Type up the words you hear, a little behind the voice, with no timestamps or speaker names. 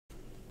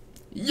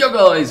Yo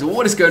guys,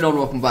 what is going on?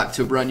 Welcome back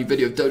to a brand new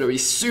video of WWE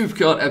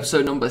Supercard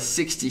episode number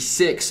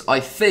 66, I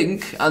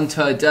think. And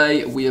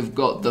today we have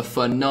got the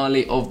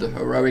finale of the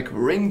heroic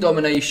ring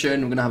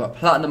domination. We're going to have a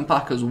platinum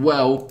pack as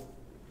well.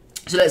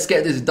 So let's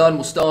get this done.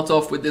 We'll start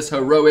off with this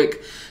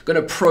heroic. Going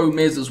to pro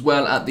Miz as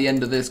well at the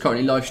end of this.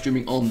 Currently live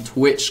streaming on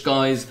Twitch,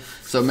 guys.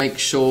 So make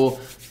sure,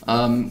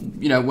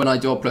 you know, when I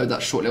do upload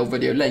that short little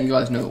video, letting you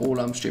guys know all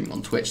I'm streaming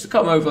on Twitch. So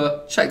come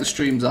over, check the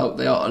streams out.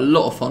 They are a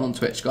lot of fun on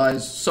Twitch,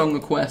 guys. Song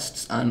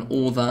requests and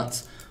all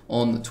that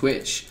on the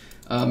Twitch.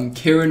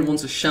 Kieran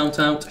wants a shout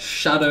out.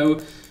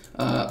 Shadow,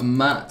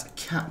 Matt,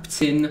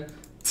 Captain,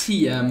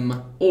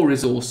 TM, all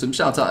is awesome.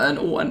 Shout out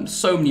and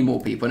so many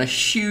more people. And a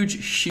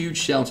huge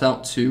shout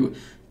out to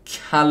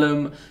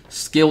Callum,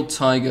 Skilled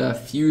Tiger,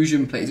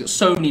 Fusion Plays. Got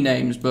so many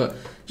names, but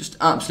just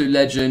absolute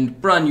legend.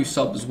 Brand new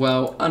sub as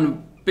well.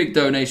 And big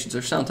donation,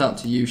 so shout out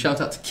to you. Shout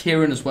out to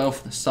Kieran as well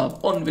for the sub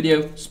on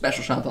video.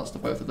 Special shout outs to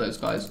both of those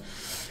guys.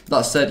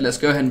 That said, let's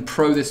go ahead and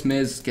pro this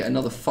Miz. Get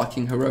another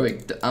fucking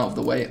heroic out of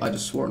the way. I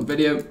just swore on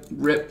video.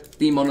 Rip.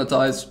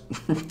 Demonetize.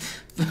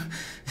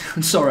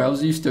 I'm sorry, I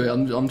was used to it.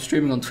 I'm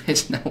streaming on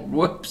Twitch now.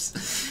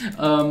 Whoops.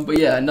 But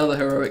yeah, another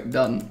heroic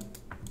done.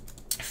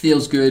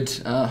 Feels good.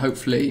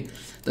 Hopefully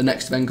the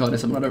next event card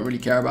is something I don't really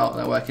care about.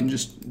 That way I can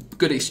just,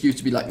 good excuse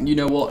to be like, you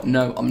know what,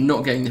 no, I'm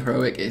not getting the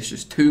heroic. It's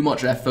just too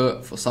much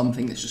effort for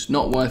something that's just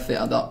not worth it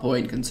at that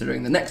point,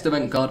 considering the next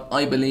event card,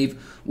 I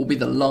believe, will be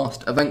the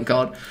last event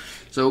card.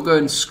 So we'll go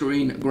and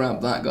screen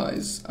grab that,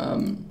 guys. Are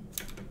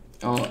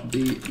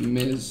the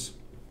Miz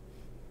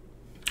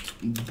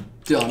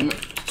done?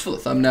 For the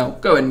thumbnail,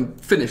 go and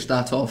finish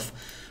that off.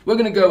 We're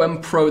going to go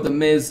and pro the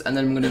Miz, and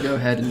then we're going to go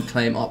ahead and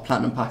claim our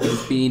platinum pack.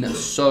 It's been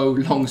so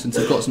long since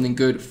I've got something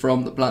good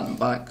from the platinum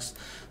packs.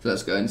 So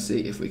let's go and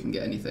see if we can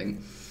get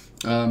anything.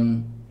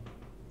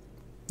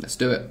 Let's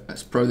do it.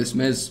 Let's pro this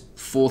Miz.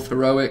 4th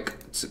heroic.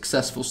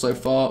 Successful so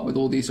far with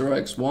all these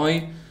heroics.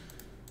 Why?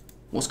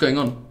 What's going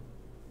on?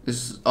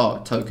 Oh,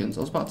 tokens.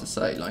 I was about to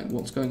say, like,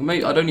 what's going on?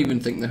 Maybe, I don't even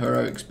think the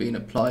heroic's been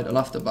applied. I'll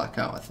have to back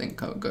out, I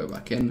think. I'll go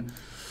back in.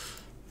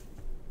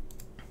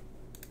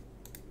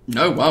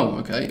 No, wow,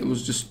 okay. It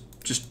was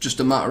just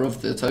a matter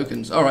of the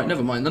tokens. Alright,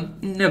 never mind then.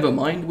 Never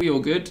mind, we all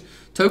good.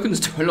 Tokens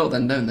do a lot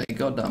then, don't they?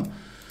 Goddamn.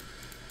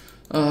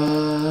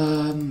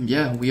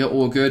 Yeah, we are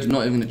all good.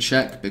 Not even gonna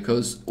check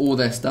because all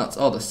their stats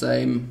are the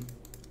same.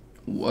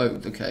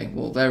 Whoa, okay.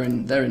 Well, they're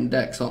in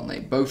decks, aren't they?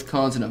 Both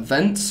cards in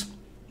events.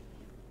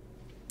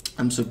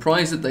 I'm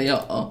surprised that they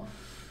are.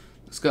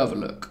 Let's go have a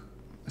look.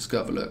 Let's go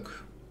have a look.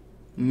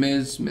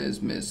 Miz.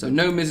 So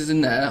no Miz is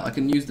in there. I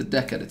can use the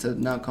deck editor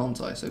now, can't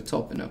I? So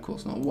top in, of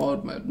course not.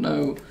 Wild mode,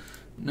 no.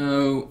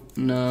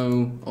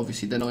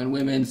 Obviously they're not in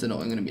women's. They're not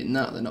going to be in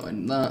that. They're not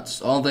in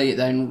that. Are they?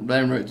 They're in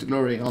Road to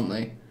Glory, aren't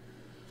they?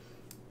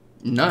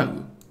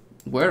 No.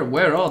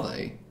 Where are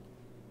they?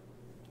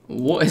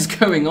 What is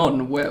going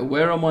on?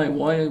 Where am I?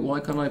 Why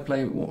can't I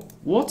play?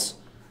 What?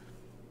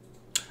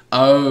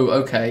 Oh,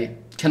 okay.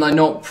 Can I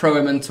not pro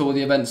him until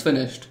the event's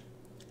finished?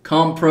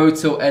 Can't pro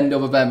till end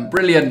of event.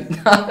 Brilliant.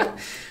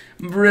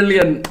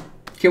 Brilliant.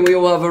 Can we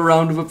all have a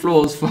round of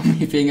applause for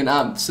me being an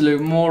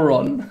absolute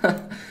moron?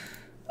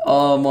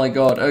 Oh my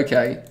god,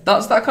 okay.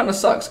 That kind of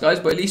sucks, guys,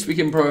 but at least we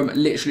can pro him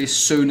literally as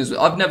soon as...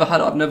 I've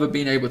never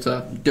been able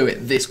to do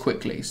it this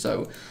quickly,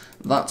 so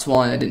that's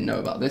why I didn't know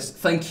about this.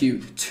 Thank you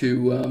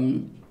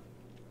to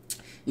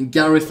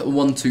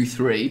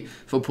Gareth123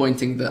 for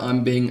pointing that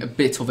I'm being a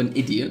bit of an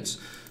idiot.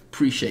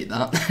 Appreciate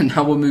that. And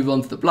now we'll move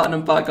on to the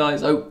platinum pack,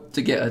 guys. Hope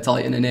to get a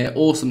Titan in here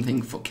or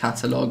something for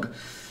catalog.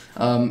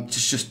 I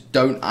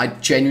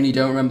genuinely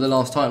don't remember the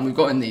last Titan we've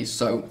got in these,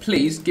 so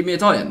please give me a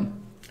Titan.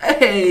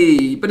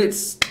 Hey, but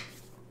it's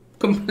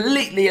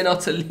completely and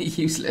utterly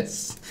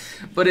useless.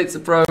 But it's a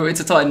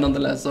Titan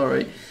nonetheless,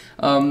 sorry.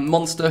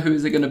 Monster, who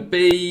is it going to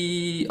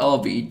be?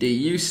 RVD,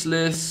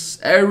 useless.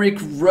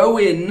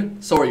 Rowan,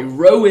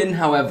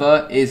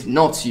 however, is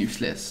not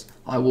useless.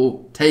 I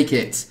will take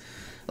it.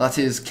 That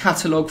is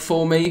catalog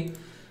for me.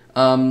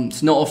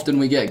 It's not often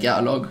we get a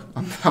catalog.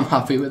 I'm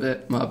happy with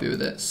it. I'm happy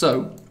with it.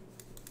 So,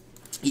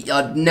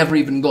 I'd never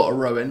even got a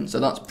Rowan, so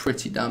that's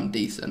pretty damn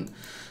decent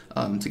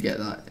to get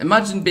that.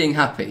 Imagine being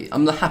happy.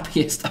 I'm the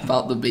happiest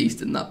about the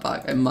beast in that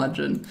pack.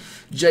 Imagine.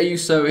 Jey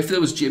Uso, if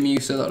there was Jim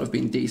Uso, that would have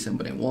been decent,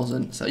 but it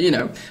wasn't. So, you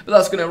know. But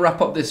that's going to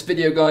wrap up this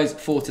video, guys,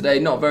 for today.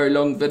 Not a very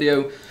long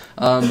video.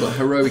 But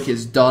heroic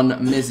is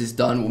done, Miz is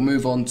done. We'll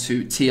move on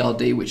to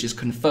TRD, which is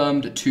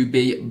confirmed to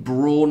be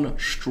Braun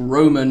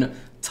Strowman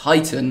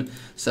Titan.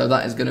 So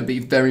that is going to be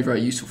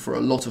very useful for a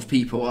lot of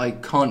people. I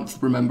can't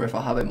remember if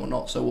I have him or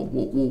not, so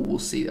we'll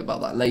see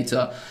about that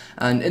later.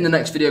 And in the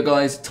next video,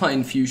 guys,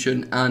 Titan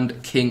Fusion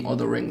and King of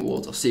the Ring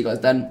Awards. I'll see you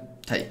guys then.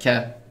 Take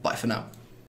care. Bye for now.